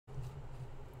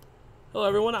Hello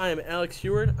everyone, I am Alex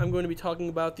Huard. I'm going to be talking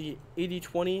about the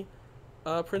 80-20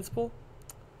 principle.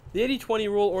 The 80-20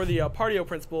 rule, or the Pardio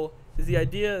principle, is the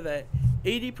idea that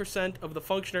 80% of the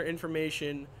function or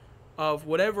information of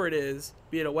whatever it is,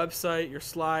 be it a website, your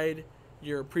slide,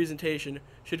 your presentation,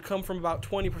 should come from about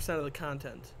 20% of the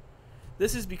content.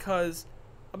 This is because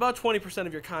about 20%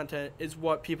 of your content is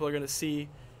what people are going to see.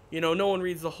 You know, no one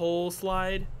reads the whole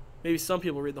slide. Maybe some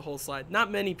people read the whole slide.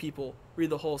 Not many people read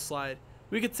the whole slide.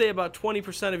 We could say about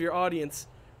 20% of your audience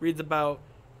reads about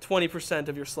 20%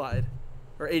 of your slide,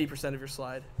 or 80% of your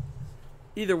slide.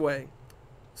 Either way.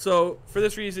 So for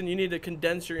this reason, you need to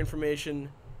condense your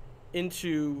information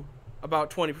into about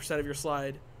 20% of your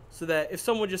slide, so that if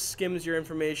someone just skims your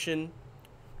information,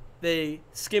 they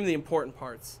skim the important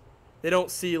parts. They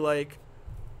don't see, like,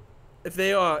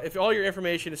 if all your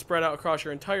information is spread out across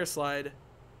your entire slide,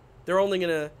 they're only going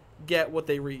to get what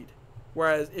they read.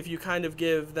 Whereas if you kind of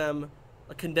give them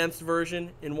a condensed version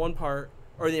in one part,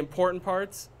 or the important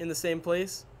parts in the same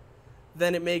place,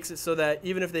 then it makes it so that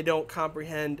even if they don't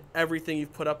comprehend everything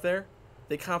you've put up there,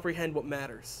 they comprehend what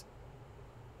matters.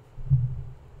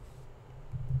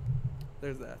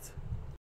 There's that.